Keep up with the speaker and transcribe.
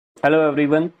Hello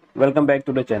everyone, welcome back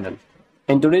to the channel.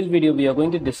 In today's video, we are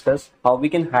going to discuss how we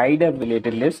can hide a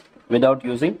related list without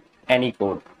using any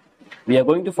code. We are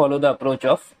going to follow the approach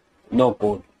of no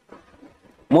code.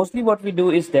 Mostly what we do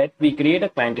is that we create a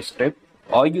client script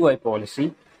or UI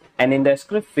policy, and in the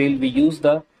script field we use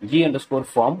the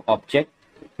g_form object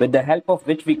with the help of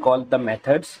which we call the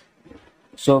methods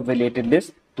show related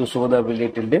list to show the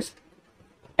related list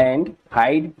and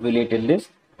hide related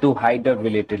list to hide the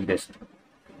related list.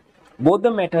 Both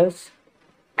the methods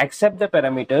accept the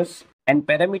parameters, and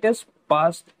parameters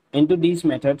passed into these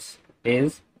methods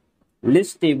is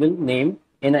list table name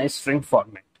in a string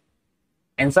format.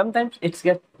 And sometimes it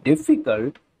gets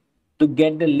difficult to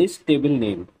get the list table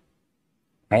name.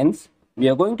 Hence, we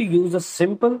are going to use a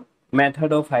simple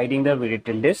method of hiding the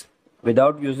related list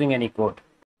without using any code.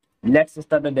 Let's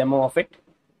start the demo of it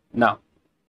now.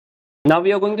 Now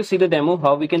we are going to see the demo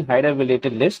how we can hide a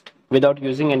related list without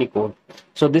using any code.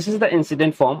 So this is the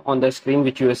incident form on the screen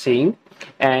which you are seeing,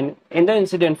 and in the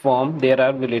incident form there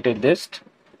are related lists.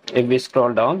 If we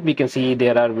scroll down, we can see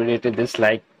there are related lists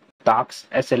like tasks,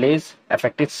 SLAs,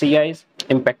 affected CIs,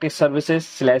 impacted services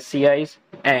 /CIs,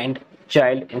 and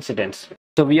child incidents.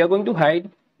 So we are going to hide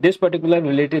this particular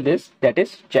related list, that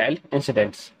is child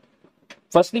incidents.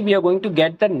 Firstly, we are going to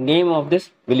get the name of this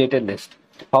related list.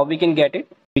 How we can get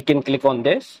it? We can click on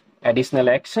this, additional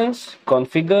actions,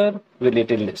 configure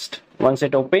related list. Once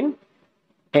it open,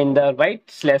 in the right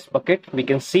slash bucket, we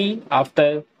can see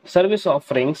after service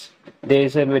offerings, there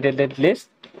is a related list,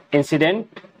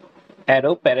 incident,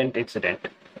 arrow, parent incident.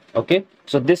 Okay,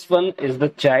 so this one is the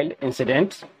child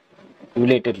incidents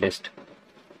related list.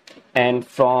 And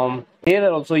from here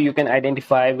also you can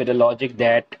identify with the logic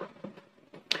that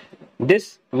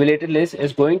this related list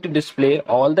is going to display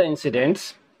all the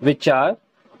incidents which are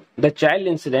the child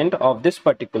incident of this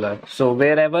particular. So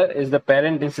wherever is the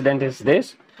parent incident is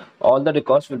this, all the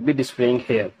records will be displaying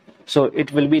here. So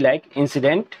it will be like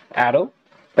incident arrow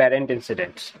parent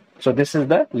incidents. So this is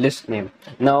the list name.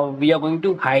 Now we are going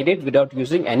to hide it without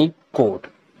using any code.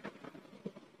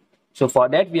 So for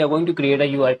that we are going to create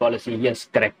a UI policy. Yes,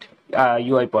 correct.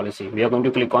 UI policy. We are going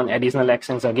to click on additional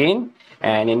actions again,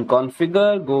 and in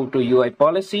configure go to UI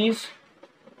policies.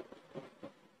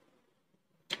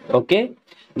 Okay,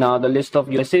 now the list of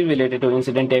USC related to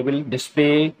incident table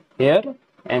display here,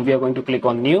 and we are going to click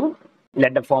on new.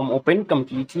 Let the form open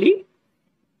completely.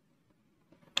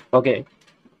 Okay,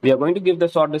 we are going to give the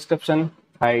short description,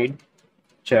 hide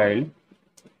child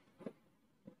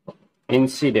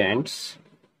incidents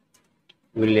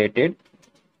related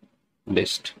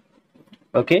list.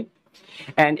 Okay,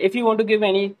 and if you want to give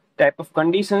any type of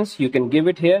conditions, you can give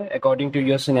it here according to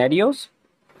your scenarios.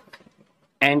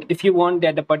 And if you want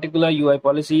that the particular UI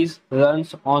policies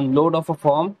runs on load of a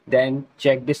form, then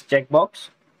check this checkbox.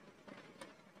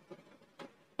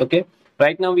 Okay,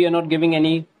 right now we are not giving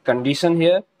any condition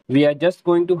here. We are just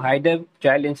going to hide the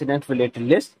child incident related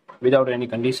list without any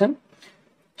condition.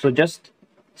 So just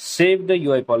save the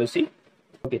UI policy.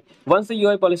 Okay, once the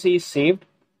UI policy is saved,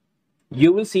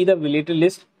 you will see the related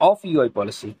list of UI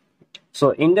policy. So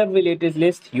in the related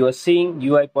list, you are seeing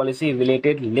UI policy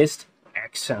related list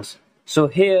actions. So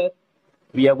here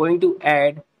we are going to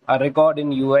add a record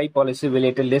in UI policy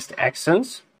related list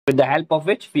actions, with the help of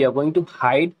which we are going to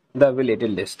hide the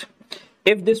related list.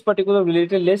 If this particular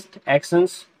related list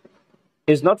actions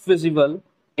is not visible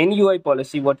in UI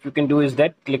policy, what you can do is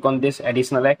that click on this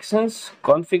additional actions,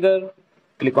 configure,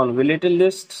 click on related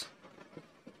lists,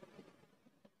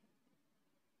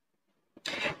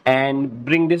 and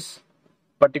bring this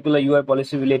particular UI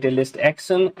policy related list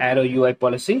action arrow UI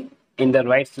policy in the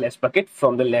right slash bucket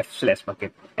from the left slash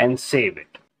bucket, and save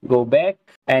it. Go back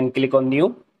and click on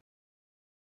new.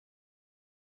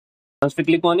 Once we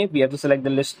click on it, we have to select the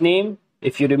list name.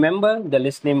 If you remember, the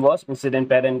list name was incident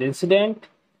parent incident,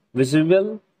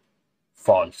 visible,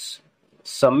 false.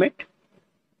 Submit.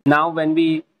 Now when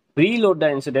we reload the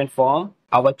incident form,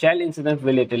 our child incident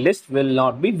related list will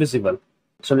not be visible.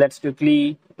 So let's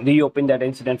quickly reopen that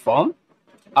incident form.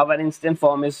 Our incident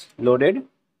form is loaded,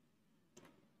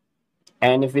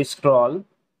 and if we scroll,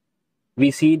 we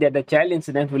see that the child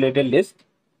incident related list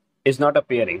is not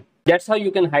appearing. That's how you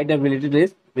can hide the related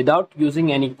list without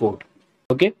using any code.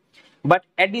 Okay, but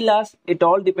at the last, it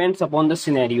all depends upon the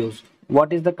scenarios.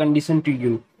 What is the condition to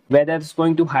you? Whether it's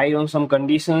going to hide on some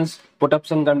conditions, put up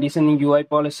some condition in UI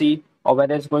policy, or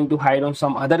whether it's going to hide on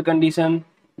some other condition,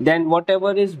 then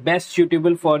whatever is best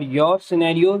suitable for your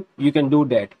scenario, you can do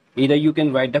that. Either you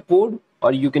can write the code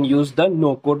or you can use the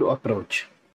no code approach.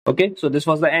 Okay, so this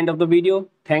was the end of the video.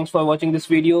 Thanks for watching this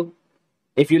video.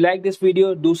 If you like this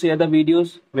video, do share the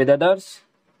videos with others.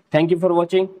 Thank you for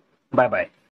watching. Bye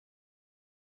bye.